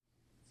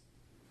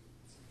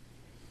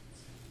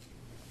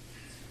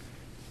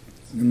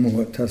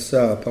Namo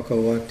tassa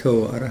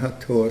bhagavato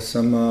arahato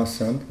samma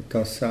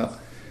sambuddhassa.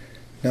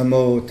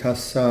 Namo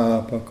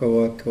tassa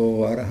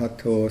bhagavato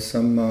arahato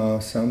samma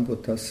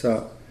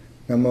sambuddhassa.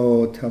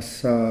 Namo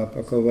tassa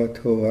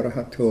bhagavato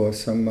arahato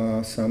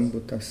samma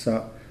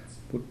sambuddhassa.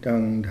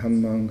 Buddhang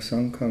dhammang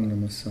sanghang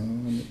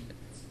namasami.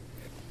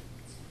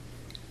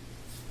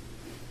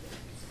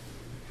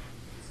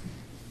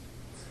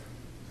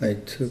 I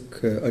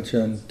took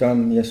Ajahn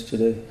Dham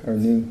yesterday, our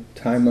new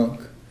Thai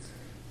monk,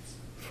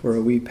 for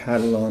a wee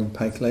paddle on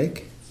Pike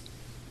Lake.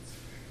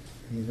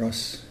 And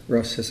Russ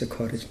has a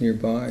cottage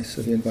nearby,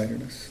 so he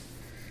invited us.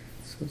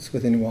 So it's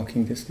within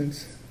walking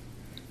distance.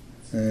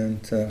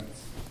 And so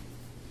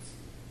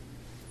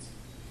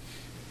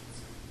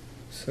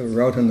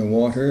we're out on the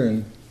water,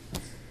 and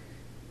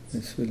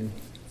it's really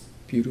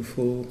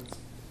beautiful.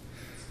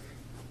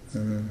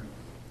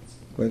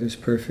 Weather's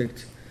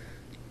perfect.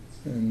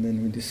 And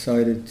then I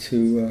decided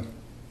to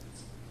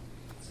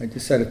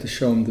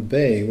show him the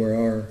bay where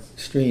our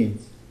stream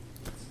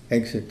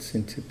exits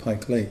into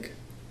Pike Lake.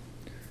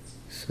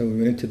 So we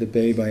went into the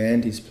bay by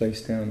Andy's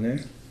place down there,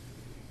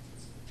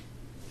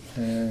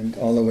 and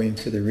all the way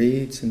into the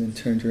reeds, and then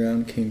turned around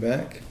and came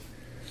back.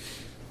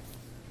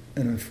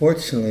 And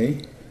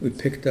unfortunately, we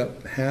picked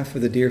up half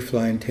of the deer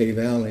fly in Tay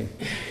Valley.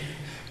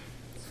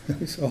 It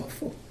was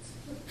awful.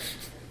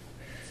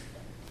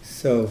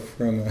 So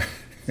from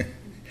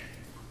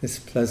this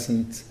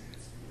pleasant,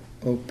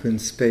 open,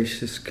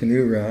 spacious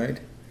canoe ride,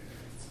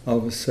 all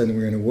of a sudden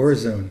we're in a war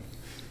zone.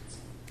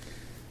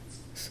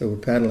 So we're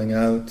paddling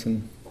out,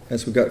 and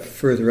as we got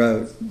further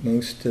out,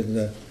 most of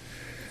the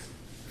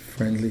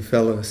friendly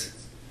fellows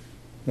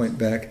went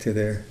back to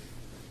their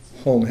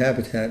home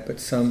habitat,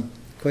 but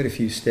quite a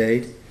few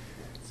stayed,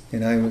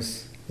 and I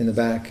was in the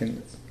back,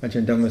 and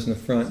Ajahn Dham was in the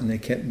front, and they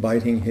kept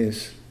biting the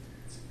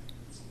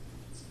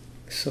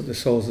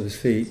soles of his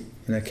feet,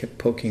 and I kept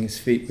poking his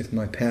feet with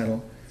my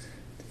paddle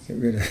to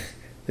get rid of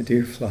the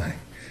deer fly.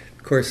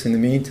 Of course, in the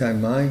meantime,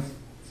 my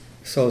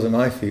soles of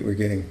my feet were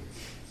getting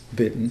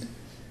bitten,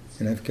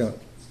 and I've got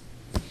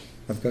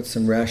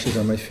some rashes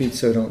on my feet,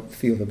 so I don't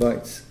feel the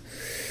bites.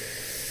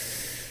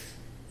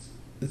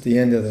 At the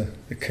end of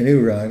the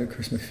canoe ride, of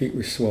course, my feet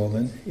were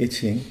swollen,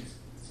 itching,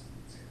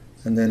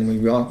 and then we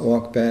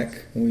walked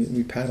back, and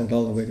we paddled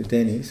all the way to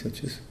Denny's,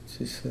 which is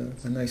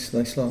a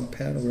nice long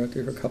paddle. We're out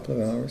there for a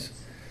couple of hours.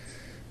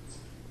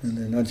 And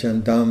then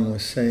Ajahn Dham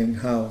was saying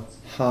how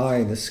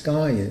high the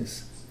sky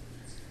is.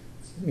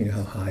 You know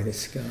how high the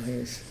sky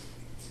is.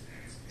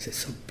 He said,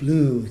 so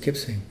blue. He kept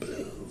saying,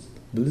 blue,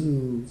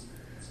 blue.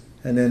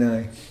 And then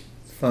I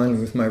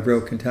finally, with my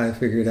broken Thai,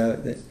 figured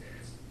out that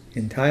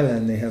in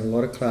Thailand they have a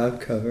lot of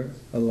cloud cover,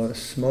 a lot of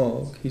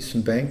smog. He's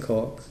from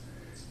Bangkok,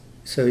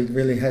 so he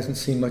really hasn't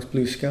seen much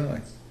blue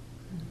sky.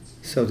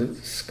 So the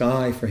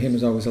sky for him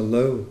is always a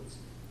low,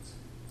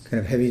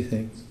 kind of heavy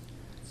thing.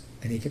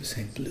 And he kept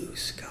saying, blue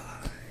sky.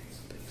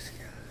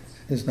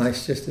 It was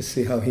nice just to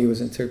see how he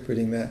was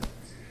interpreting that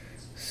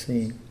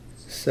scene.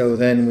 So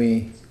then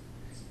we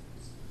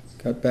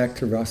got back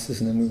to Russ's,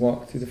 and then we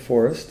walked through the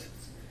forest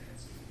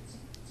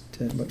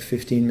to about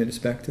 15 minutes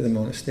back to the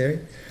monastery.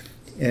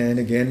 And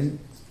again,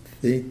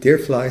 the deer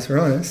flies were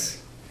on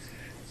us,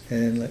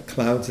 and like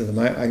clouds of them.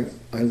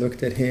 I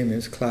looked at him,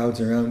 there's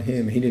clouds around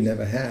him. He didn't have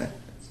a hat.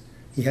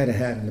 He had a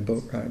hat in the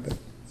boat ride, but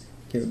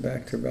gave it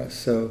back to Russ.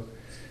 So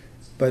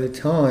by the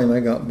time I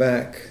got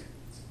back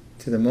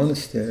to the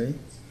monastery,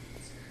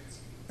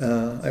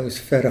 I was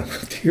fed up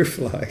with deer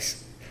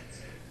flies.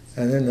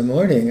 And then in the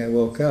morning I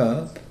woke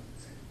up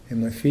and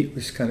my feet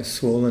was kind of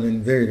swollen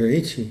and very, very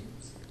itchy,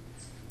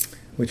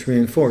 which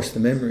reinforced the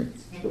memory.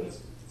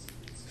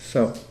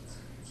 So,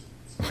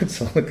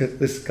 what's all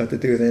this got to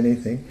do with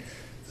anything?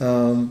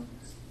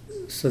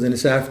 So then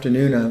this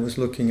afternoon I was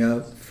looking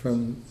out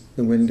from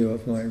the window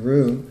of my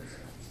room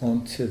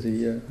onto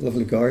the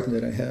lovely garden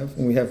that I have.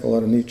 And we have a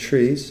lot of new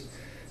trees.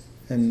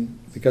 And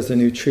because they're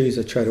new trees,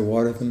 I try to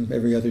water them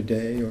every other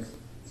day or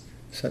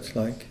such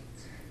like.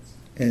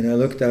 And I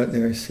looked out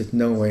there and said,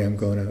 no way I'm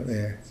going out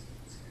there.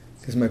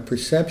 Because my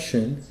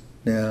perception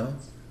now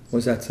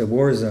was that's a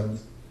war zone.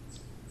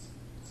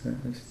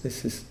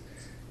 This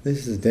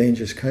is a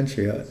dangerous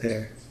country out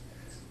there.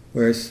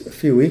 Whereas a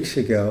few weeks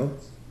ago,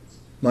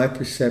 my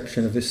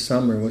perception of this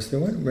summer was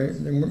there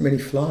weren't many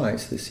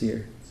flies this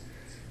year.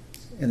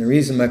 And the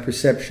reason my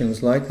perception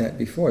was like that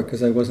before,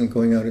 because I wasn't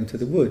going out into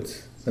the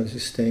woods. I was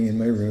just staying in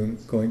my room,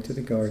 going to the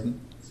garden.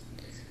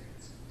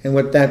 And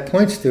what that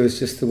points to is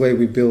just the way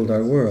we build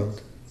our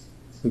world.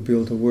 We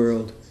build a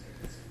world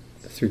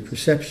through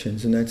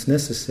perceptions, and that's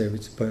necessary,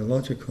 it's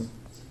biological.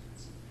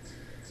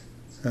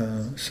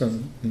 So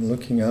I'm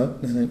looking out,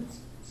 and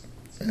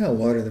I'll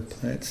water the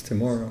plants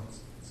tomorrow.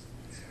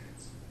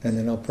 And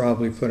then I'll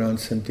probably put on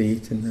some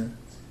DEET and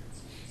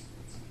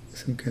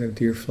some kind of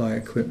deer fly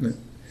equipment.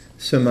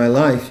 So my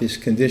life is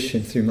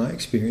conditioned through my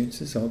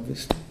experiences,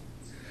 obviously.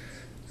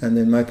 And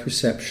then my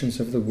perceptions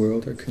of the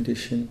world are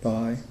conditioned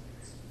by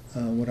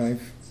what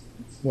I've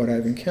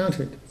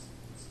encountered.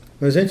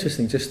 It was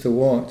interesting just to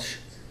watch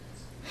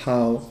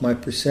how my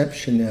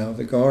perception now of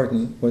the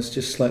garden was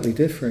just slightly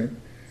different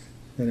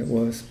than it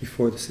was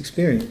before this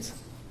experience.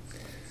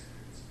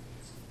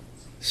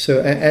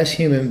 So as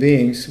human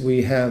beings,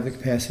 we have the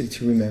capacity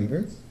to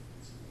remember.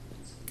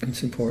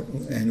 It's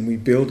important. And we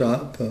build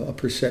up a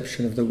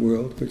perception of the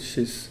world, which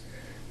is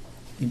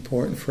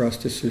important for us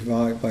to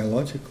survive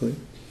biologically.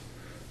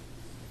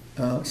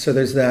 So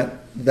there's that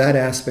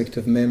aspect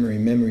of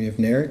memory of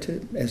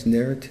narrative,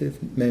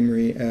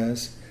 memory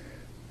as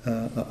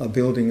a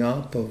building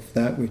up of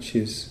that which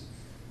is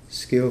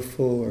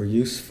skillful or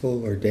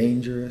useful or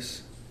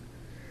dangerous.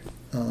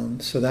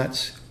 So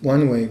that's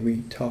one way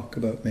we talk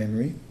about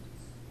memory.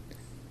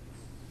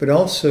 But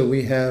also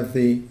we have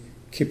the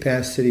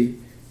capacity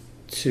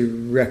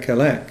to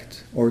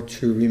recollect or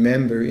to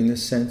remember in the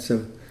sense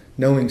of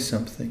knowing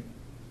something.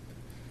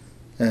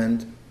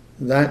 And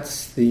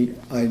that's the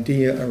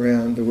idea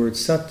around the word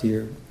sati,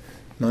 or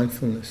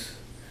mindfulness,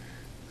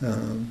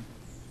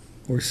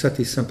 or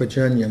sati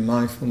sampajanya,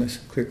 mindfulness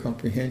of clear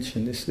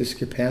comprehension. This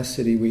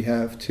capacity we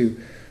have to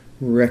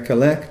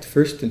recollect,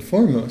 first and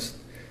foremost,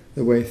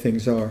 the way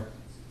things are.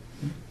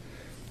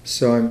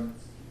 So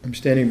I'm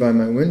standing by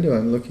my window,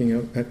 I'm looking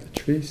out at the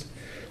trees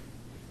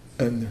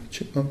and the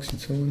chipmunks and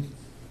so on.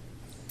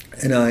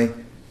 And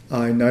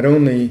I not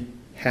only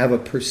have a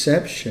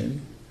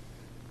perception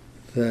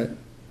that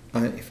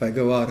if I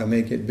go out I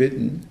may get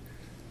bitten,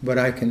 but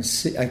I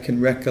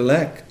can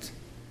recollect,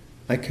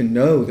 I can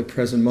know the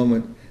present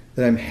moment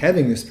that I'm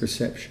having this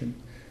perception,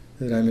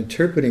 that I'm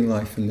interpreting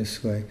life in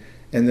this way,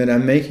 and that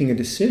I'm making a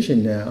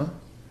decision now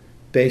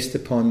based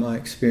upon my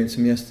experience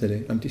from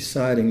yesterday. I'm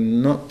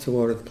deciding not to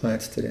water the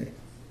plants today.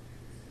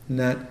 And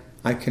that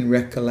I can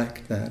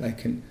recollect that, I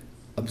can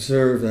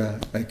observe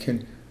that, I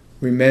can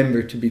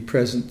remember to be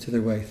present to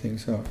the way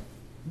things are.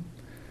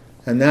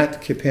 And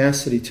that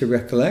capacity to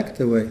recollect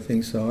the way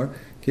things are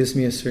gives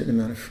me a certain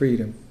amount of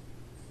freedom.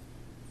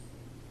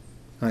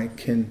 I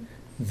can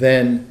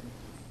then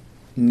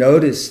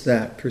notice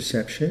that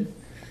perception,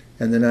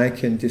 and then I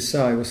can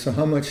decide, well, so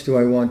how much do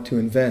I want to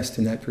invest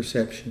in that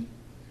perception?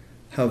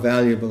 How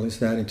valuable is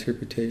that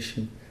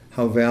interpretation?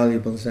 How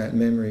valuable is that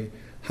memory?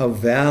 How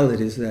valid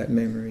is that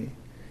memory?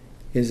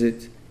 Is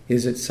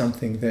it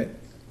something that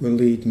will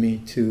lead me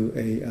to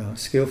a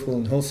skillful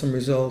and wholesome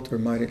result, or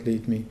might it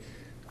lead me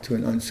to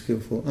an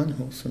unskillful,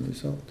 unwholesome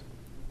result?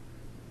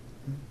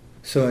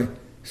 So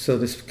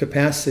this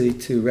capacity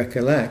to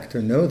recollect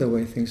or know the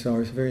way things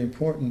are is very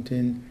important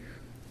in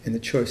the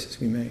choices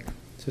we make.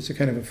 So it's a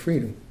kind of a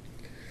freedom,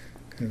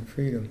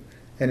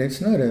 and it's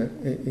not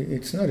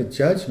a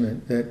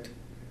judgment that,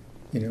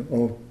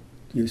 oh,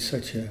 you're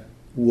such a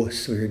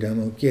wuss or you're dumb.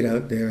 Oh, get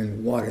out there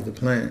and water the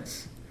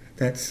plants.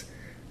 That's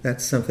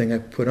something I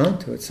put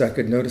onto it, so I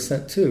could notice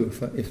that too.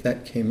 If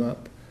that came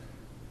up,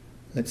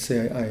 let's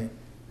say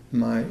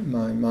my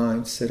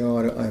mind said, oh,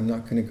 I'm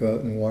not going to go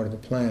out and water the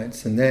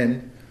plants, and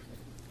then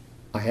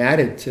I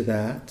added to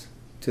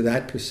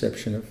that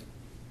perception of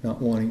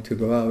not wanting to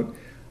go out,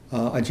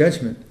 a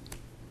judgment.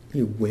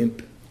 You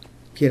wimp,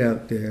 get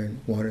out there and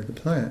water the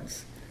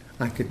plants.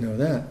 I could know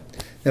that.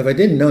 Now, if I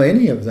didn't know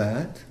any of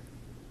that,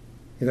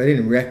 if I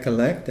didn't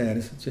recollect that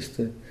as just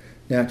a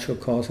natural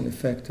cause and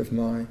effect of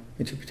my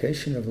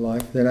interpretation of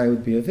life, then I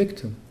would be a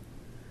victim.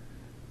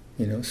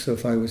 So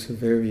if I was a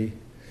very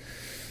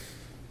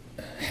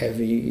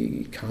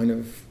heavy, kind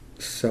of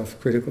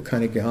self-critical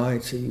kind of guy,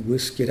 I'd say, you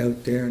wuss, get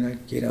out there, and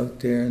I'd get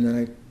out there, and then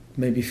I'd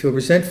maybe feel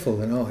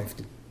resentful, and I have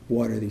to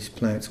water these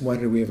plants. Why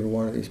did we ever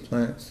water these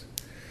plants?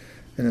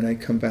 And then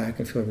I'd come back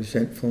and feel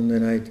resentful, and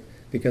then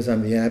because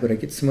I'm the abbot, I'd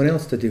get someone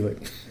else to do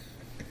it.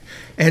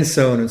 And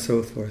so on and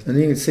so forth. And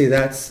you can see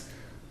that's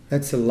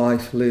a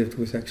life lived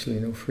with actually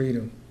no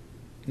freedom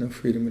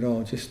at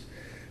all, just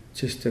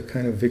a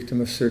kind of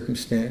victim of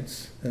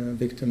circumstance,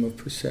 victim of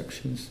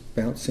perceptions,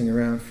 bouncing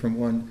around from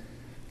one,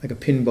 like a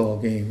pinball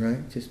game,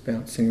 right? Just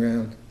bouncing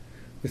around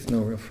with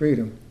no real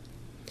freedom.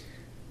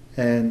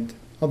 And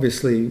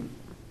obviously,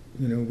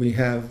 we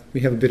have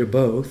a bit of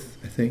both,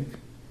 I think.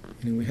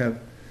 We have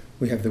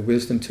the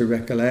wisdom to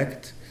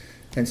recollect,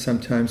 and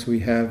sometimes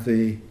we have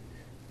the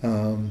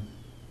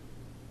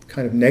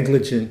kind of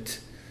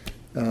negligent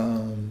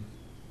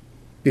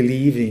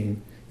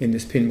believing in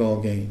this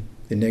pinball game,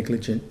 the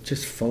negligent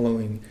just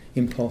following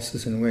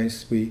impulses in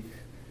ways we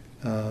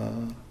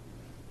don't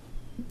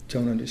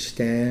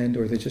understand,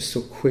 or they're just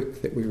so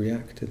quick that we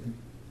react to them.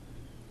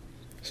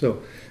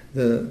 So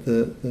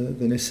the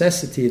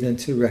necessity then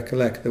to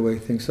recollect the way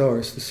things are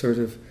is the sort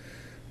of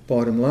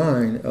bottom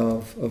line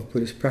of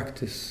Buddhist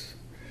practice.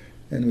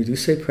 And we do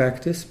say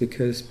practice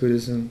because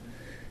Buddhism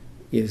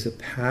is a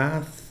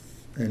path,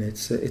 and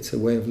it's a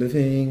way of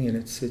living, and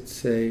it's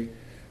a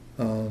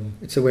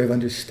way of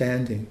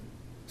understanding.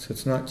 So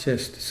it's not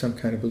just some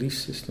kind of belief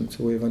system, it's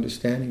a way of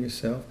understanding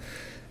yourself.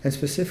 And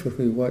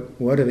specifically,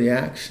 what are the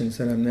actions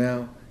that I'm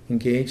now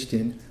engaged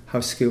in? How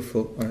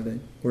skillful are they?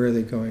 Where are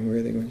they going? Where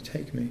are they going to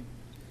take me?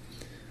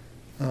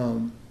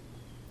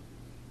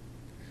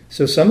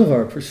 So some of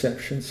our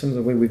perceptions, some of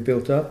the way we've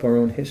built up our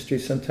own history,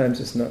 sometimes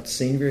it's not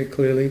seen very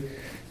clearly.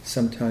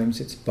 Sometimes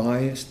it's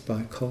biased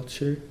by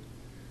culture.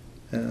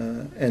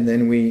 And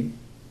then we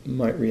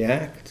might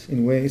react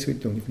in ways we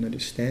don't even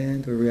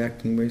understand, or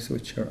react in ways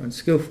which are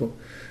unskillful.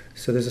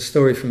 So there's a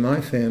story from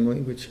my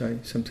family which I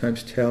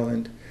sometimes tell,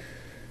 and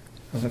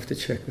I'll have to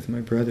check with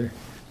my brother.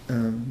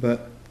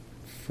 But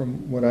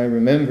from what I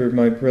remember,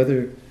 my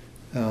brother,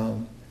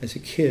 as a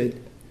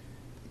kid,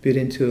 bit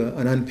into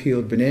an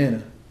unpeeled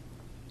banana.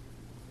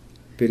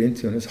 Bit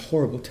into it, and it was a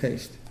horrible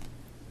taste.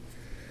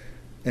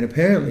 And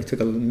apparently it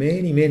took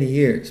many, many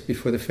years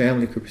before the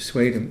family could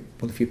persuade him,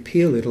 well, if you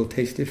peel it, it'll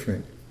taste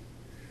different.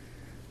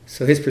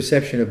 So his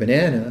perception of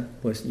banana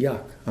was,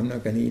 yuck, I'm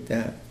not going to eat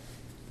that.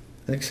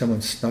 I think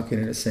someone snuck it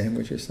in a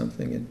sandwich or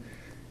something, and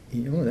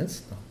oh,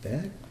 that's not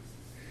bad.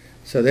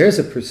 So there's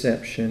a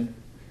perception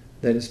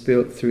that is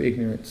built through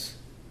ignorance,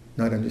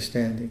 not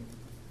understanding.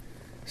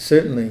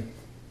 Certainly,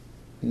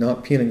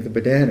 not peeling the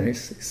banana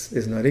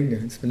is not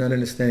ignorance, but not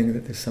understanding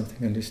that there's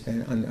something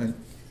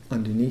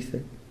underneath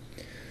it.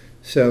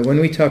 So when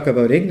we talk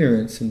about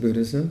ignorance in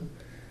Buddhism,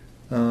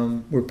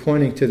 we're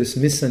pointing to this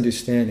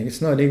misunderstanding.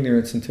 It's not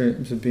ignorance in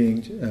terms of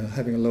being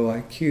having a low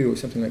IQ or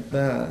something like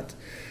that,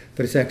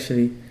 but it's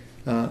actually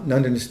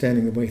not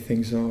understanding the way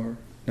things are,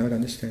 not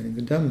understanding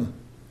the Dhamma.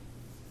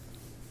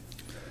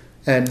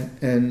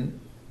 And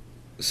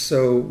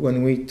so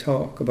when we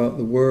talk about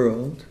the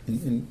world,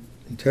 in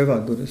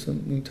Theravada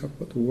Buddhism, when we talk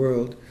about the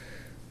world,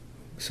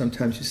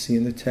 sometimes you see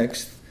in the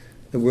text,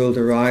 the world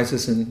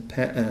arises and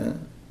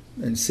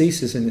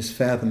ceases in this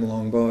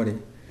fathom-long body,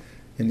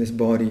 in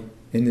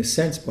this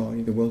sense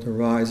body. The world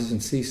arises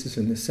and ceases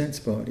in this sense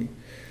body.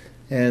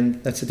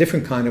 And that's a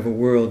different kind of a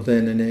world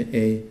than in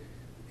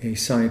a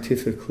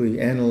scientifically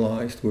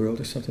analyzed world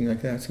or something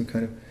like that, some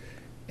kind of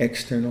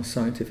external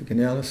scientific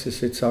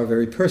analysis. It's our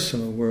very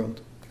personal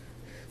world.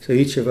 So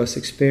each of us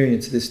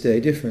experience this day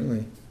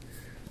differently.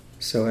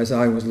 So as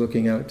I was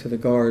looking out to the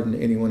garden,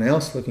 anyone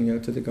else looking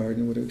out to the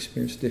garden would have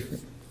experienced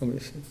different,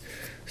 obviously.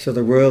 So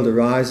the world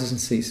arises and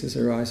ceases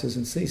in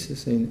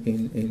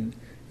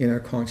our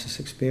conscious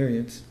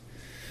experience.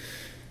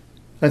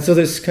 And so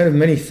there's kind of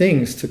many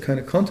things to kind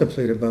of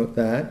contemplate about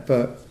that,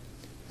 but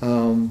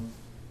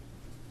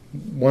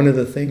one of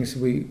the things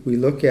we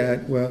look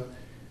at, well,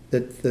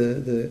 that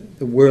the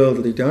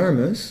worldly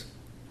dharmas,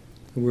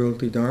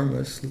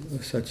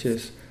 such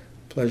as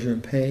pleasure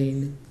and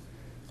pain,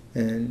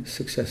 and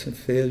success and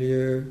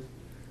failure,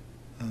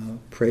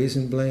 praise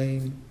and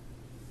blame,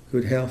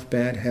 good health,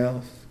 bad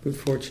health, good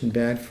fortune,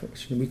 bad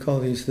fortune. We call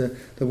these the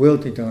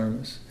worldly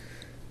dharmas.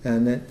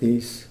 And that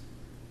the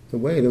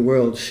way the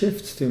world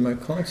shifts through my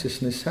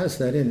consciousness has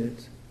that in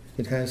it.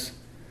 It has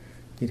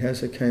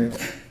a kind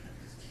of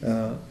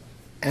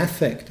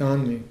affect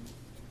on me.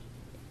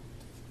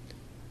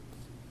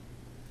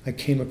 I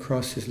came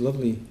across this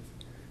lovely,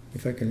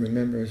 if I can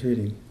remember, I was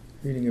reading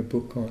a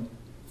book on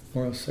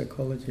moral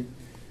psychology,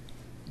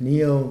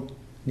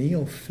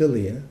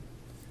 neophilia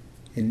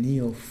and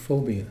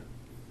neophobia.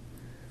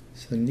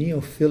 So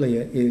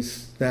neophilia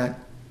is that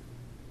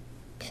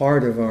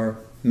part of our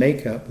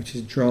makeup which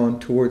is drawn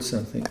towards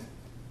something.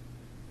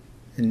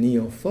 And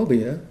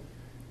neophobia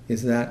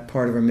is that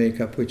part of our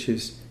makeup which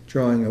is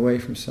drawing away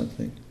from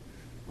something.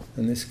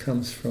 And this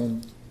comes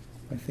from,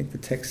 I think the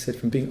text said,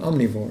 from being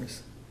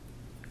omnivores.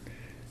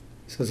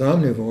 So as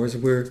omnivores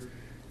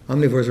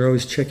are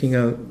always checking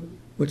out,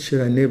 what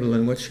should I nibble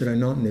and what should I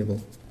not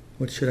nibble?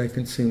 What should I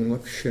consume and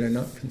what should I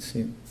not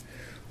consume?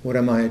 What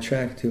am I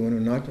attracted to and what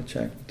am I not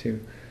attracted to?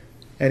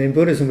 And in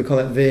Buddhism we call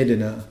that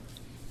Vedana.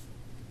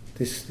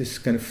 This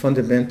kind of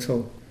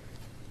fundamental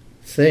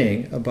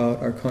thing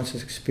about our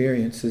conscious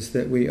experience is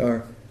that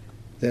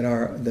that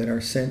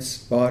our sense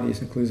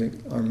bodies,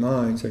 including our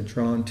minds, are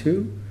drawn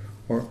to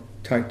or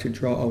tried to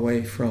draw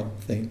away from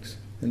things.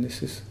 And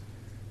this is,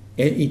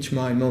 each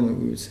mind moment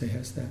we would say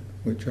has that.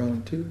 We're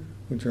drawn to,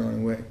 we're drawn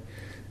away.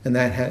 And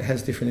that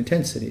has different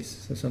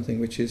intensities. So something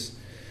which is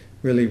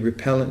really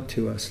repellent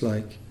to us,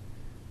 like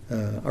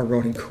a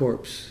rotting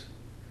corpse,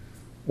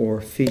 or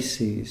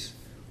feces,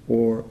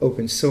 or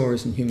open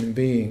sores in human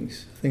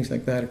beings. Things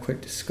like that are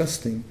quite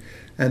disgusting.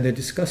 And they're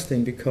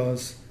disgusting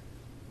because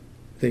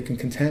they can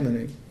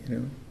contaminate,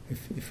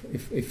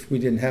 If we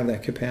didn't have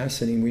that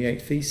capacity and we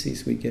ate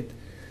feces, we'd get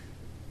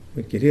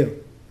ill,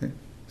 right?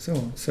 So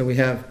on. So we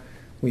have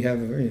a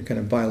very kind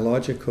of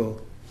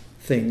biological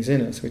things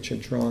in us which are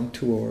drawn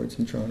towards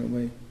and drawn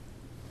away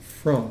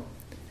from.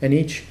 And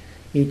each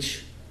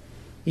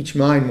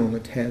mind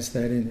moment has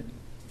that in it,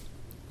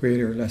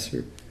 greater or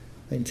lesser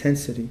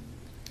intensity.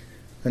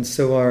 And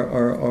so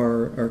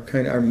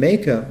our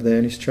makeup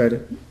then is try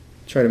to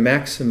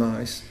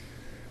maximize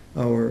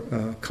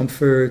our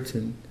comfort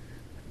and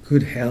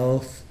good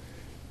health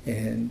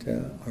and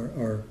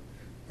our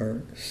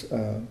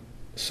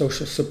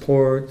social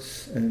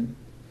supports and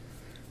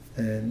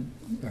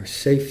our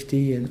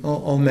safety and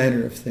all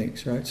manner of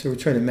things, right? So we're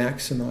trying to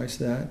maximize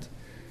that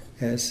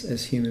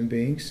as human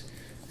beings.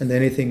 And then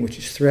anything which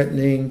is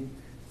threatening,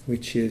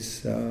 which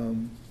is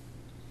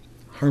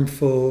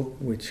harmful,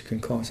 which can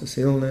cause us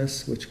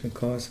illness, which can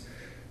cause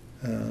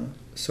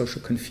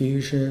social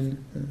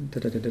confusion,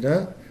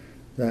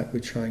 that we're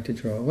trying to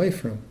draw away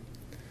from.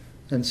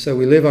 And so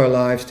we live our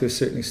lives to a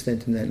certain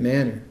extent in that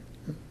manner.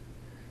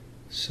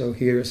 So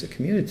here as a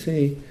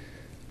community,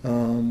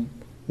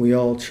 we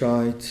all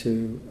try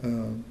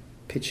to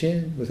pitch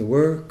in with the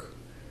work,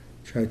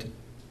 try to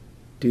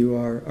do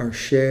our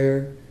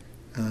share,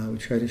 we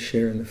try to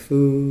share in the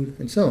food,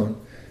 and so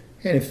on.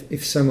 And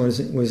if someone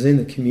was in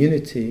the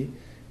community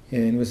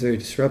and was very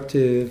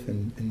disruptive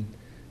and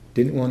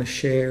didn't want to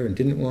share and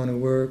didn't want to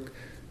work,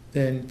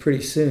 then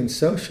pretty soon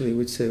socially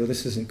we'd say, well,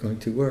 this isn't going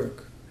to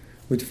work.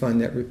 We'd find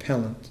that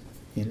repellent,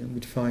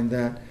 we'd find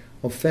that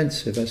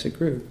offensive as a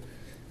group,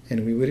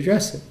 and we would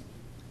address it.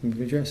 We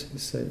would address it and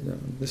say, no,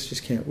 this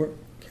just can't work,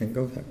 can't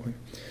go that way.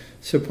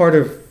 So part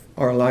of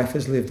our life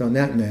is lived on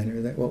that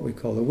manner, that what we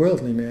call the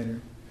worldly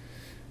manner.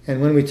 And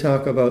when we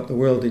talk about the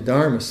worldly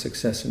dharma,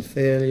 success and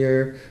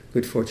failure,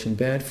 good fortune,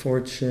 bad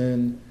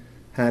fortune,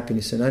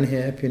 happiness and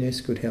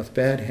unhappiness, good health,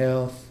 bad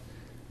health,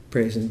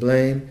 praise and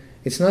blame,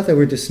 it's not that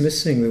we're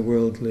dismissing the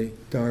worldly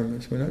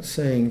dharmas. We're not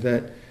saying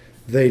that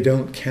they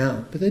don't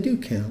count, but they do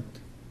count.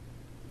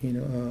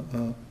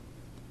 A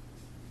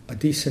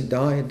decent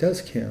diet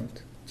does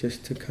count.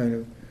 Just to kind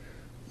of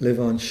live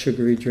on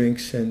sugary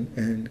drinks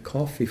and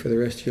coffee for the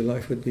rest of your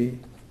life would be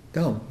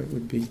dumb. It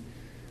would be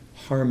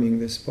harming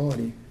this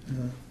body.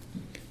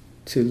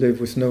 To live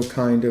with no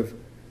kind of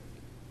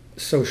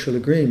social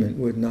agreement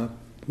would not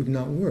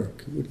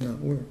work. It would not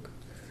work.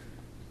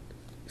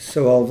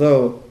 So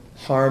although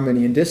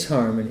harmony and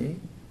disharmony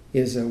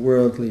is a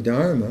worldly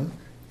dharma,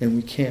 and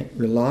we can't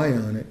rely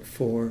on it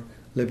for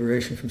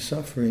liberation from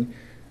suffering,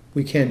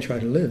 we can try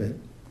to live it.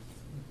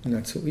 And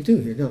that's what we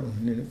do here, don't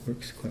we? And it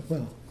works quite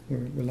well.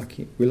 We're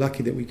lucky. We're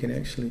lucky that we can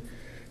actually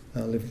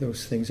live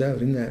those things out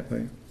in that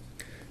way.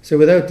 So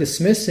without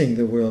dismissing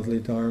the worldly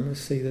dharma,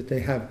 see that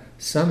they have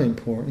some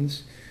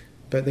importance,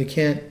 but they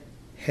can't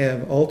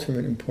have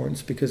ultimate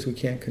importance because we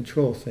can't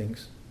control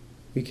things.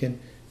 We can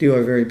do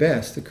our very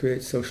best to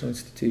create social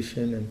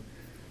institution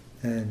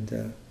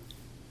and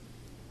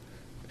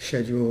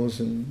schedules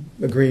and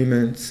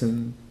agreements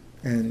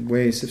and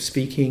ways of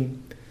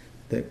speaking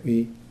that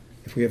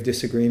if we have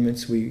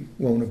disagreements, we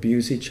won't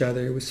abuse each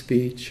other with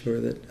speech,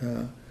 or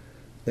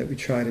that we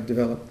try to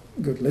develop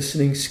good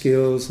listening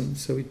skills, and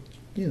so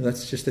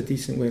that's just a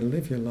decent way to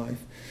live your life.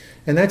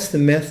 And that's the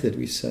method,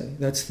 we say.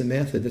 That's the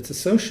method. It's a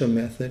social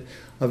method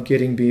of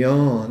getting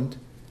beyond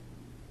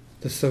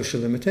the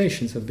social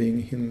limitations of being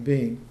a human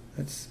being.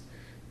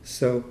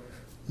 So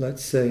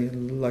let's say,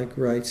 like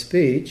right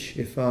speech,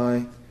 if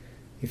I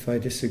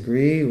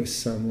disagree with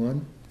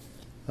someone,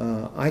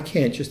 I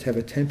can't just have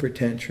a temper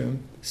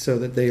tantrum so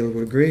that they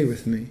will agree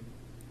with me.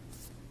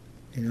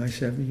 I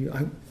said,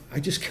 I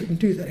just couldn't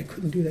do that. I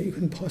couldn't do that. You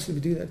couldn't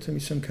possibly do that to me.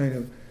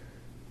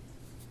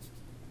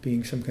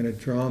 Being some kind of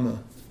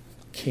drama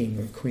king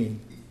or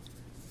queen.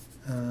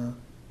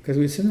 Because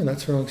we'd say, no,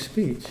 that's wrong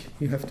speech.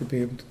 You have to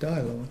be able to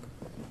dialogue.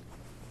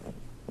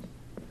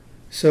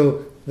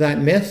 So that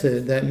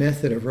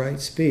method of right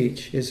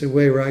speech is a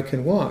way where I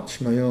can watch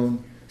my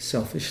own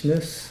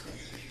selfishness,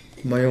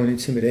 my own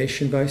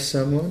intimidation by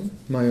someone,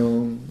 my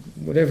own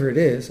whatever it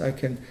is. I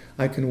can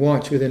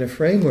watch within a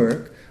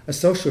framework, a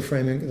social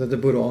framework that the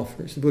Buddha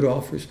offers. The Buddha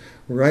offers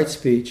right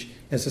speech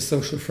as a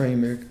social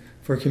framework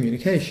for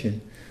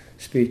communication.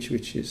 Speech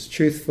which is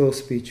truthful,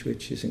 speech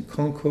which is in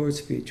concord,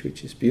 speech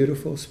which is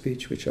beautiful,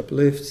 speech which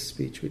uplifts,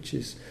 speech which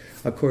is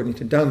according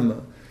to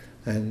Dhamma,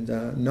 and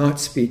not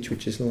speech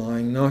which is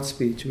lying, not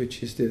speech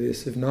which is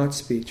divisive, not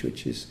speech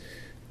which is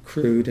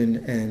crude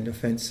and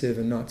offensive,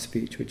 and not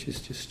speech which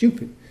is just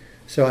stupid.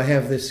 So I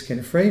have this kind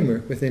of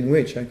framework within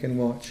which I can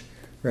watch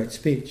right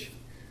speech.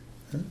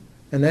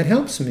 And that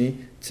helps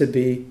me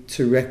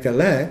to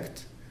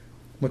recollect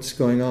what's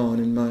going on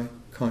in my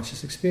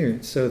conscious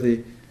experience. So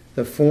the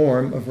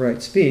form of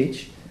right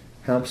speech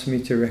helps me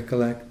to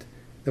recollect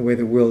the way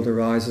the world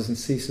arises and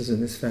ceases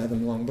in this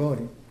fathom-long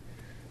body.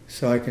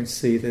 So I can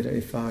see that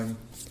if I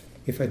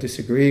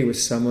disagree with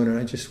someone and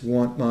I just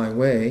want my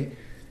way,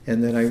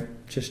 and then I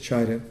just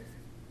try to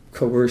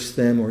coerce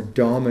them or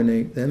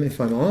dominate them, if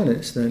I'm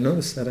honest, and I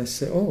notice that, I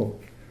say, oh,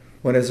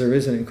 what has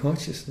arisen in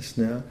consciousness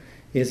now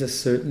is a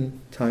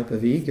certain type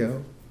of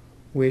ego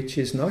which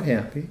is not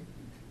happy,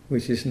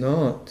 which is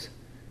not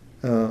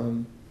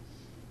according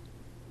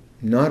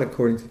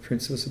to the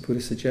principles the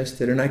Buddha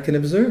suggested, and I can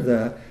observe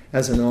that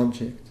as an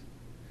object.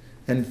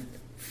 And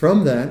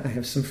from that, I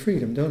have some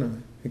freedom, don't I?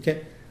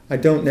 Okay? I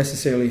don't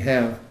necessarily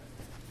have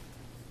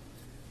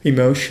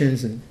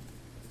emotions and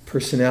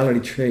personality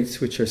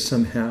traits which are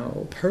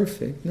somehow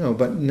perfect. No,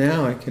 but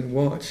now I can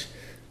watch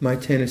my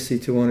tendency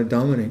to want to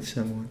dominate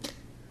someone,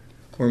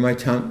 or my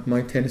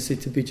tendency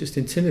to be just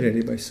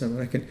intimidated by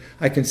someone.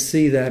 I can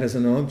see that as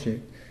an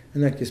object,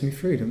 and that gives me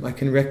freedom. I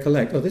can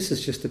recollect, oh, this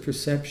is just a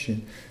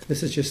perception.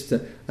 This is just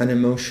an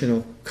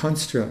emotional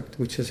construct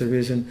which has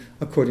arisen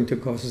according to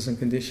causes and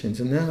conditions.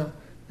 And now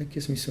that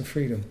gives me some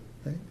freedom.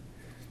 Right?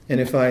 And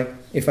if I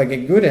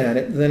get good at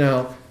it, then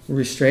I'll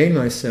refrain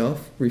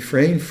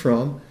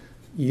from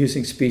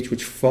using speech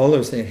which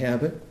follows that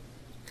habit,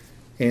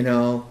 and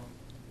I'll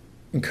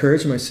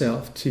encourage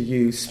myself to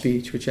use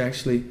speech which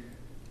actually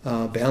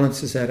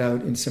balances that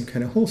out in some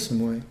kind of wholesome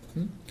way.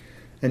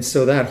 And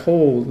so that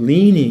whole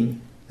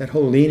leaning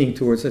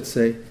towards, let's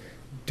say,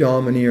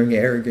 domineering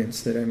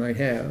arrogance that I might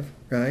have,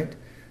 right?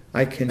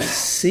 I can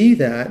see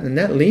that, and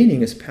that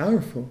leaning is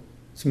powerful.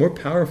 It's more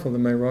powerful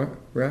than my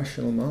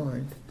rational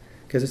mind,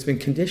 because it's been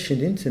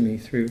conditioned into me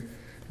through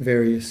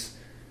various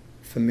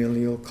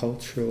familial,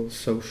 cultural,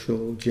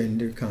 social,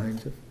 gender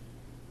kinds of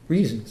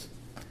reasons,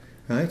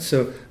 right?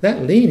 So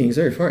that leaning is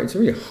very far. It's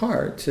really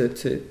hard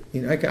to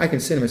I can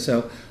say to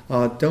myself,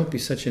 don't be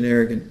such an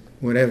arrogant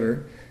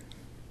whatever,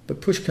 but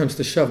push comes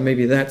to shove,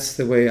 maybe that's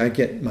the way I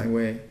get my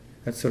way.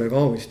 That's what I've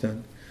always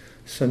done.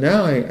 So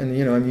now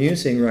I'm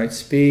using right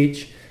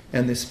speech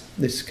and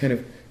this kind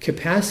of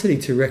capacity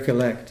to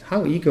recollect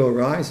how ego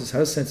arises,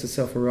 how sense of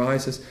self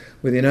arises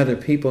within other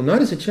people,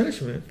 not as a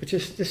judgment, but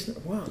just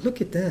wow, look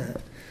at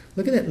that.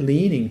 Look at that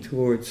leaning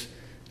towards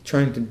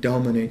trying to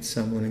dominate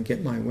someone and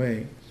get my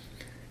way.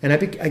 And I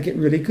get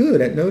really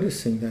good at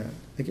noticing that.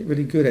 I get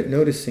really good at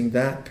noticing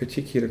that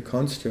particular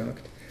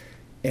construct.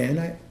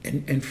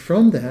 And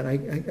from that,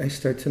 I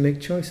start to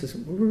make choices.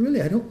 Well,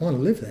 really, I don't want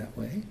to live that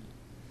way.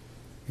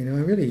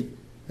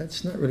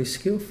 That's not really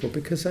skillful,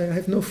 because I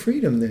have no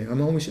freedom there.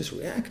 I'm always just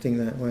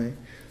reacting that way.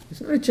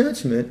 It's not a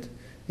judgment.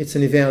 It's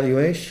an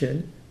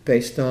evaluation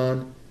based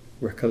on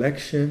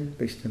recollection,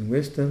 based on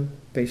wisdom,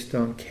 based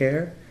on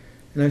care.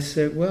 And I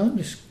said, well,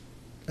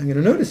 I'm going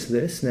to notice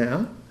this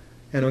now,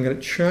 and I'm going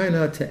to try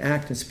not to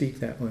act and speak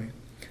that way.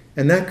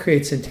 And that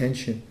creates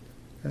intention.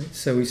 Right?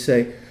 So we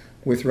say,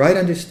 with right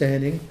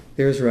understanding,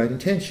 there's right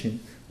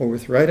intention. Or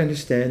with right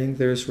understanding,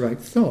 there's right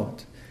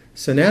thought.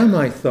 So now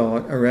my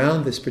thought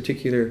around this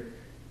particular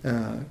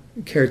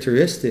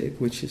characteristic,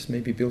 which is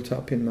maybe built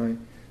up in my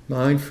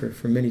mind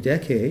for many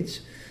decades,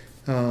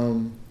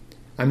 I'm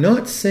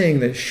not saying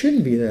that it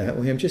shouldn't be that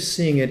way. I'm just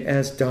seeing it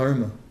as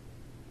dharma.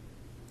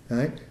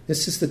 Right?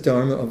 This is the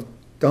dharma of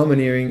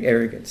domineering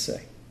arrogance,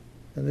 say.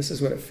 And this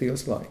is what it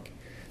feels like.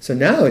 So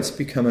now it's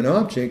become an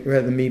object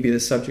rather than me be the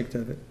subject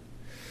of it.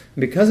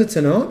 And because it's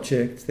an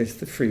object, there's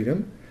the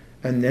freedom,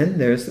 and then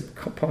there's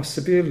the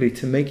possibility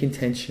to make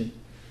intention.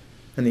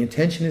 And the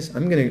intention is,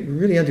 I'm going to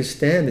really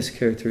understand this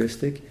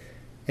characteristic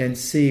and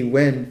see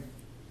when,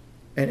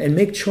 and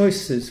make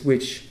choices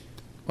which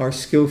are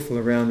skillful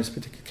around this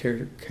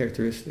particular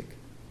characteristic.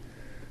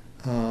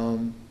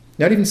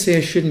 Not even say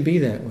I shouldn't be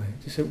that way.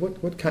 Just say,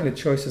 what kind of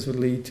choices would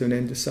lead to an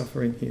end to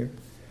suffering here?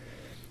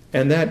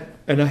 And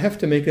I have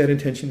to make that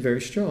intention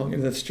very strong.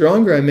 And the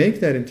stronger I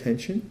make that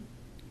intention,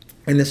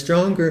 and the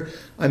stronger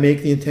I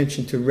make the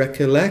intention to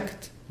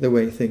recollect the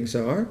way things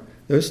are,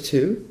 those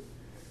two,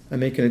 I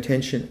make an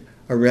intention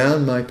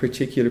around my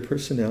particular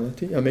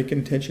personality, I make an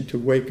intention to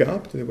wake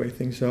up to the way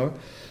things are,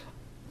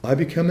 I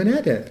become an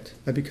adept.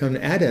 I become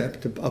an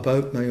adept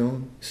about my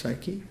own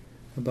psyche,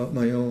 about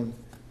my own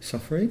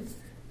suffering,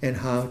 and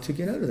how to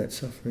get out of that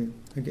suffering.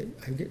 I get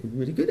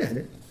really good at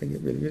it. I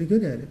get really, really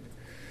good at it.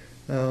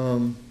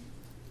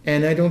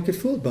 And I don't get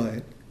fooled by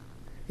it.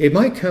 It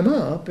might come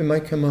up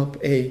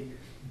a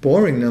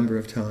boring number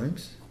of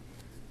times,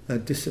 a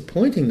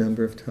disappointing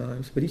number of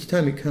times, but each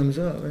time it comes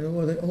up, I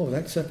know,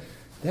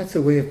 that's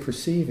a way of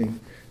perceiving.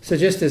 So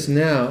just as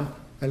now,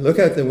 I look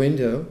out the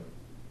window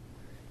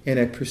and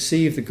I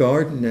perceive the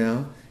garden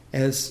now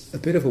as a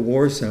bit of a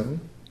war zone.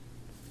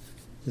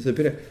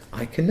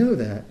 I can know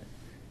that.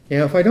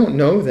 Now, if I don't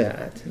know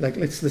that, like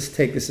let's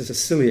take this as a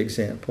silly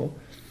example,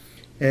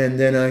 and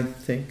then I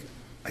think,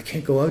 I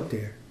can't go out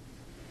there.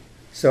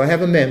 So I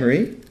have a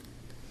memory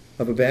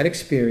of a bad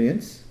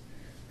experience,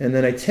 and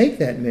then I take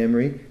that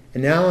memory,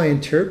 and now I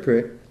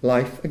interpret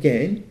life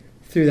again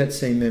through that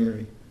same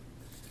memory.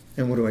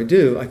 And what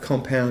do? I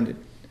compound it.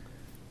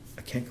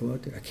 I can't go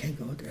out there, I can't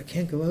go out there, I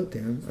can't go out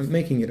there. I'm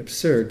making it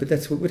absurd, but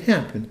that's what would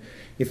happen.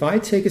 If I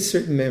take a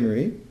certain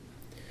memory,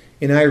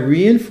 and I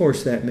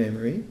reinforce that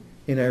memory,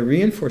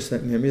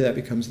 that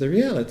becomes the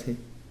reality.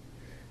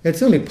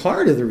 It's only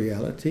part of the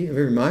reality, a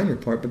very minor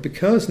part, but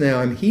because now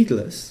I'm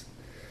heedless,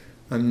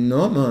 I'm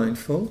not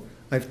mindful,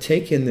 I've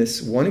taken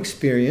this one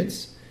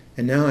experience,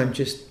 and now I'm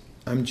just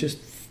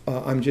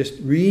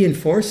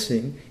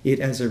reinforcing it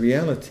as a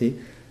reality,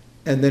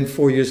 and then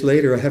 4 years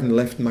later I haven't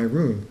left my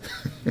room.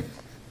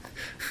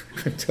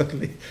 I'm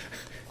totally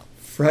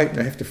frightened.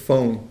 I have to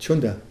phone,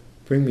 Chunda,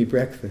 bring me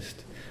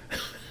breakfast.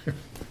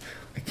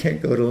 I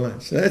can't go to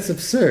lunch. So that's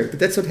absurd, but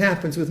that's what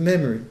happens with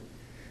memory.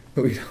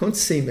 But we don't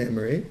see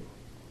memory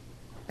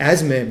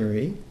as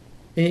memory.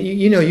 And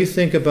you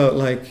think about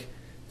like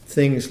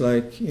things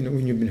like,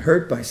 when you've been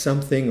hurt by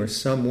something or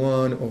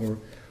someone, or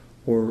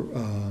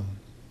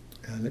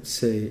let's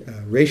say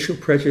racial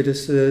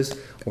prejudices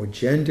or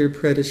gender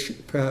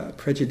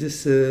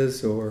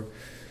prejudices, or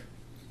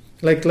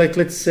like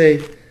let's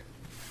say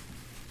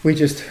we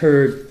just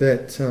heard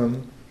that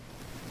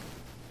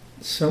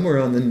somewhere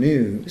on the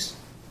news,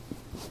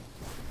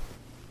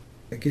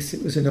 I guess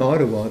it was in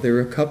Ottawa, there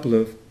were a couple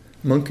of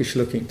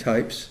monkish-looking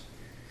types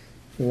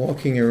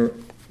walking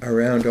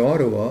around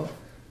Ottawa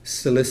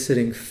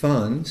soliciting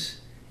funds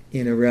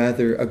in a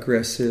rather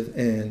aggressive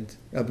and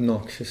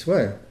obnoxious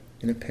way.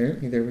 And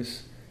apparently there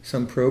was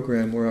some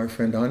program where our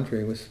friend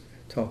Andre was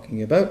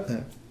talking about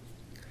that.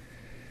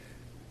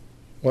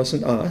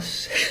 Wasn't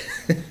us.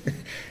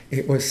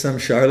 It was some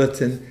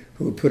charlatan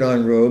who put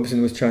on robes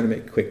and was trying to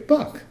make a quick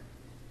buck.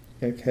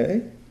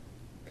 Okay?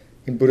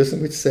 In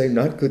Buddhism we'd say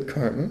not good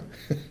karma.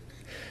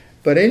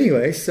 But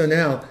anyway, so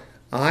now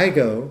I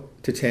go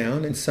to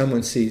town and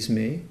someone sees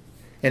me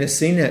and has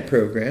seen that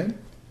program,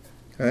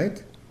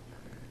 right?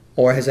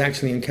 Or has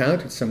actually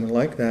encountered someone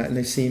like that, and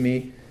they see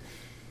me,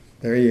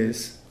 there he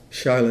is,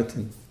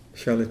 charlatan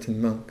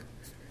monk.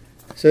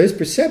 So his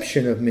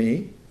perception of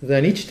me,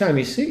 then each time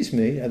he sees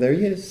me, there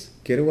he is,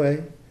 get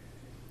away.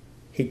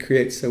 He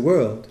creates a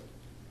world.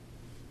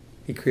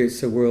 He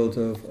creates a world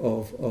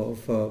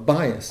of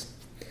bias.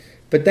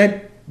 But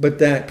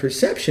that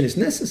perception is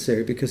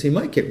necessary because he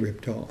might get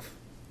ripped off,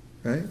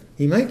 right?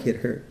 He might get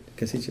hurt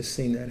because he's just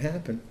seen that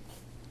happen.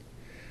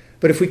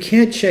 But if we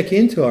can't check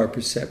into our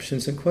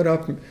perceptions, and quite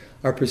often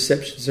our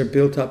perceptions are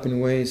built up in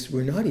ways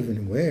we're not even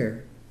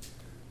aware,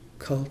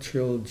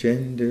 cultural,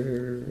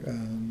 gender,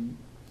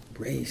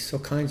 race, all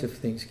kinds of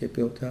things get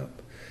built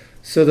up.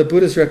 So the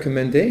Buddha's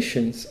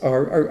recommendations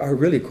are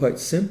really quite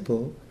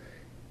simple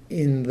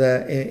in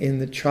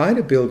the try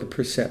to build the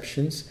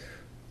perceptions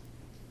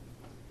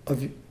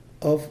of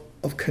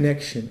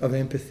connection, of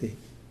empathy.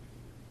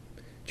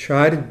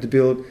 Try to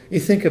build. You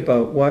think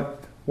about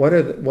what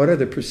are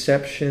the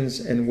perceptions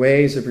and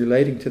ways of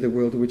relating to the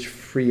world which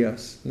free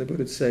us. And the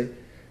Buddha would say,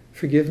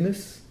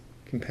 forgiveness,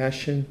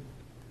 compassion,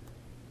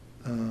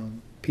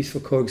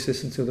 peaceful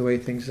coexistence of the way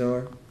things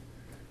are,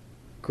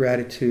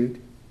 gratitude,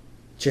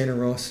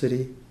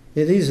 generosity.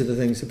 Yeah, these are the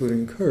things the Buddha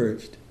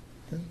encouraged.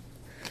 Yeah?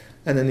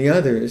 And then the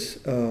others,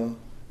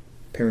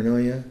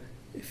 paranoia,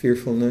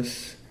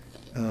 fearfulness,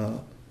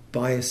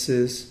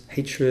 biases,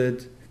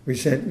 hatred,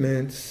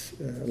 resentments,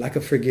 lack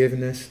of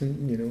forgiveness,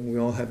 and we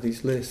all have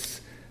these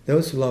lists.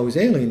 Those will always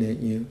alienate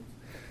you.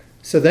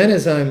 So then,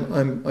 as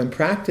I'm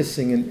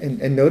practicing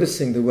and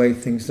noticing the way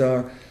things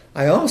are,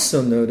 I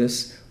also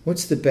notice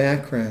what's the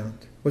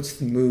background, what's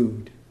the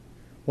mood,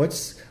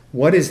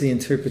 what is the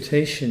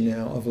interpretation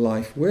now of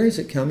life? Where is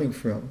it coming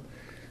from?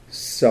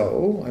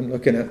 So I'm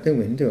looking out the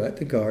window at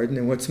the garden,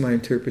 and what's my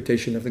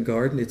interpretation of the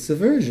garden? It's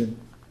aversion.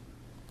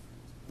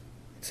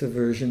 It's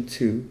aversion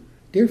to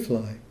deer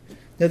fly.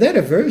 Now that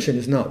aversion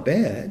is not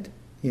bad.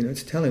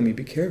 It's telling me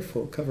be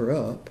careful, cover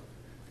up.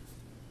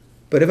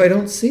 But if I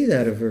don't see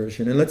that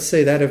aversion, and let's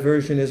say that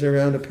aversion is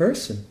around a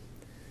person,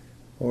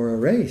 or a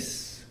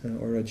race,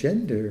 or a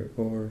gender,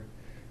 or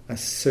a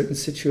certain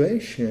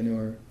situation,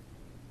 or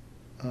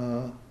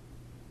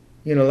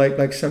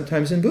like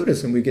sometimes in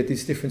Buddhism we get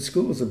these different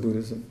schools of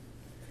Buddhism,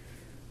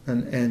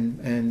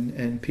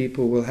 and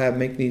people will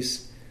make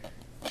these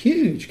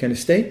huge kind of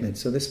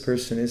statements. So this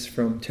person is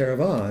from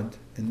Theravada,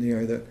 and they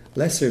are the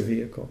lesser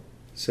vehicle.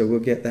 So we'll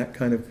get that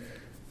kind of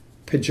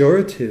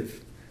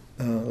pejorative,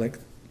 like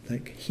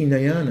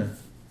Hinayana,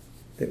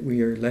 that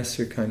we are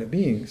lesser kind of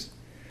beings.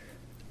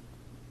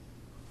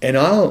 And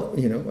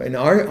in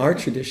our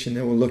tradition,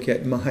 then we'll look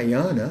at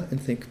Mahayana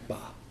and think,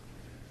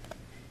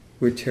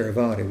 we're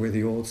Theravada, we're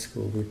the old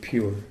school, we're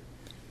pure.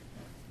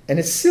 And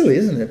it's silly,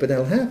 isn't it? But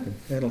that'll happen.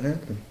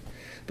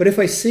 But if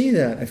I see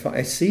that, if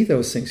I see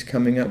those things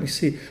coming up, we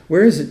see,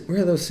 where are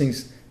those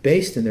things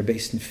based in? They're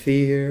based in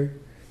fear,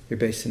 they're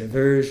based in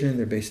aversion,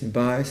 they're based in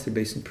bias, they're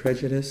based in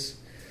prejudice.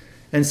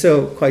 And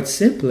so, quite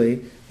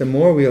simply, the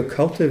more we are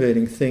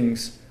cultivating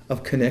things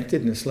of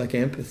connectedness, like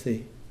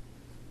empathy,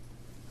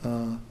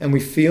 and we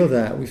feel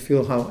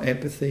how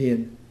empathy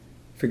and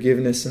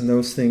forgiveness and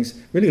those things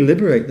really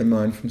liberate the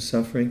mind from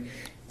suffering,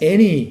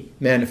 any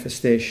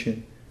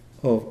manifestation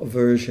of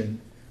aversion,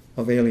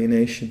 of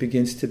alienation,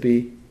 begins to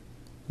be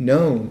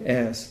known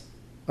as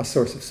a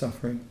source of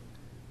suffering.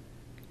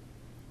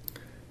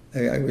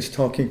 I was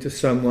talking to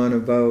someone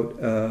about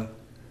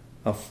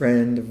a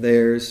friend of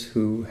theirs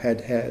who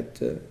had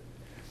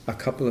a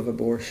couple of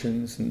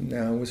abortions and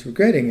now was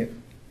regretting it.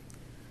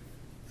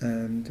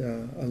 And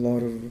a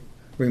lot of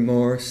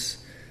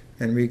remorse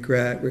and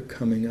regret were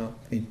coming up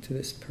into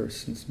this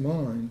person's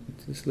mind,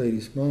 into this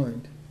lady's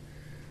mind.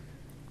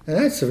 And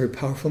that's a very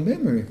powerful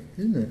memory,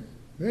 isn't it?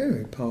 Very,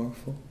 very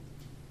powerful.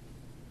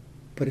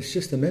 But it's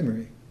just a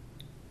memory.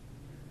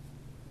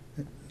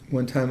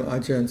 One time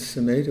Ajahn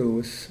Sumedho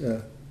was...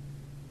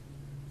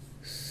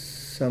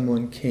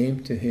 someone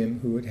came to him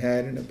who had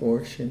had an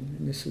abortion,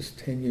 and this was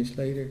 10 years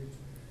later.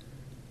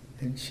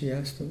 And she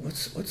asked him,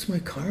 what's my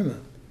karma?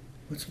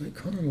 What's my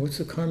karma? What's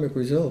the karmic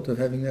result of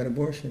having that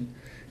abortion?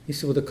 He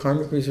said, well, the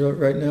karmic result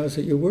right now is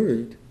that you're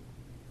worried.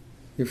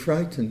 You're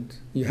frightened.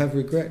 You have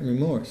regret and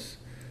remorse.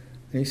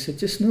 And he said,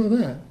 just know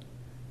that.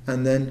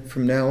 And then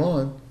from now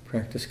on,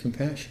 practice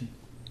compassion.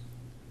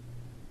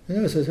 And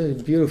that was a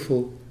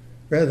beautiful,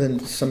 rather than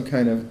some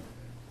kind of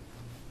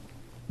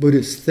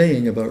Buddhist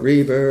thing about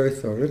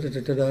rebirth or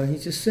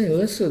he's just saying, well,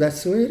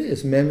 that's the way it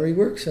is. Memory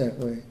works that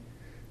way.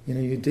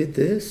 You did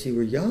this, you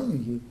were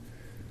young,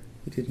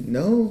 you didn't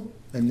know,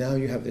 and now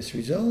you have this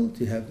result,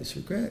 you have this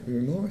regret,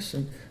 remorse,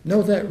 and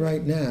know that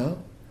right now.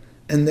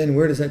 And then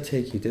where does that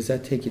take you? Does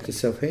that take you to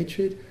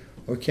self-hatred,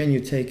 or can you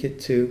take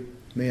it to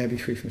May I be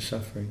free from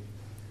suffering.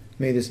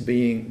 May this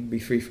being be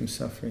free from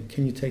suffering.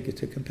 Can you take it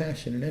to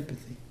compassion and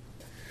empathy?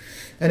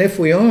 And if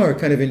we are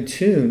kind of in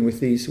tune with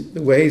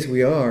the ways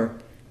we are,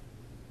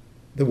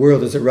 the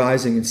world is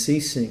arising and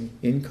ceasing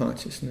in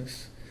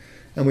consciousness,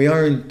 and we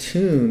are in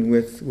tune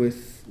with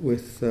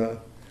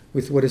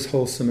what is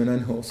wholesome and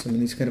unwholesome,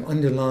 and these kind of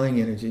underlying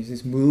energies,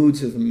 these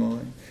moods of the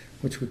mind,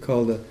 which we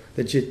call the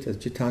jitta,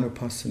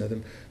 jittanupassana,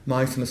 the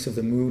mindfulness of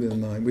the mood of the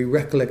mind. We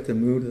recollect the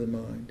mood of the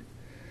mind.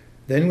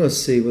 Then we'll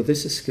see, well,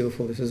 this is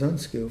skillful, this is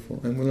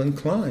unskillful, and we'll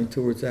incline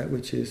towards that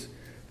which is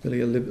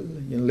really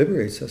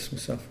liberates us from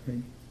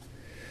suffering.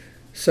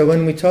 So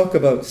when we talk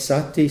about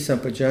sati,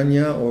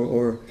 sampajanya,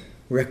 or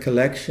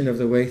recollection of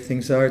the way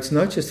things are, it's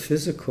not just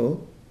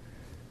physical,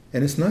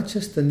 and it's not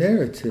just the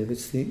narrative,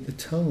 it's the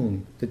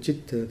tone, the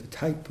jitta, the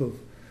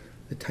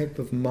type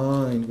of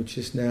mind which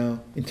is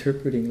now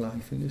interpreting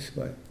life in this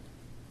way.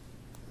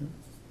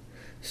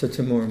 So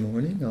tomorrow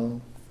morning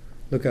I'll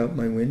look out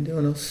my window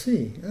and I'll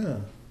see,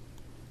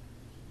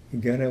 you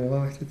gotta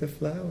water the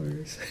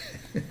flowers.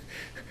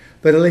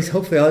 But at least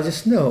hopefully I'll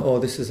just know, oh,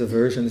 this is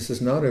aversion, this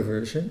is not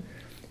aversion.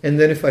 And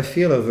then if I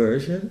feel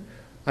aversion,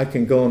 I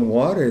can go and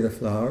water the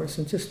flowers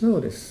and just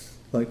notice.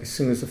 Like as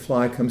soon as a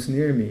fly comes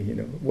near me,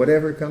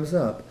 whatever comes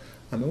up,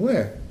 I'm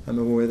aware. I'm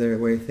aware of the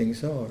way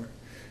things are.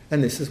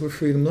 And this is where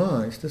freedom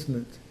lies, doesn't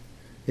it?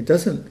 It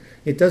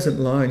doesn't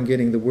lie in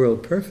getting the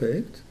world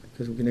perfect,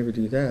 because we can never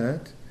do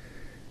that.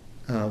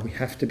 We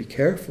have to be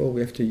careful.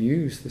 We have to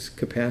use this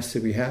capacity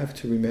we have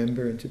to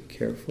remember and to be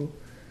careful.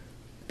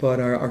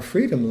 But our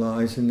freedom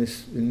lies in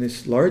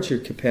this larger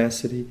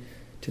capacity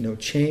to know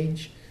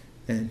change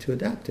and to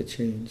adapt to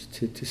change,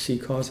 to see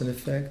cause and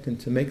effect, and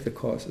to make the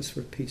causes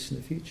for peace in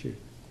the future.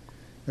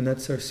 And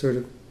that's our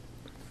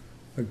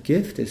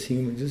gift as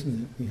humans,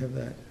 isn't it? We have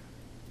that.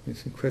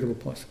 It's an incredible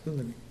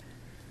possibility.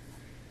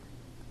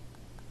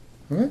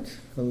 All right,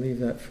 I'll leave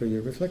that for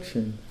your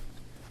reflection.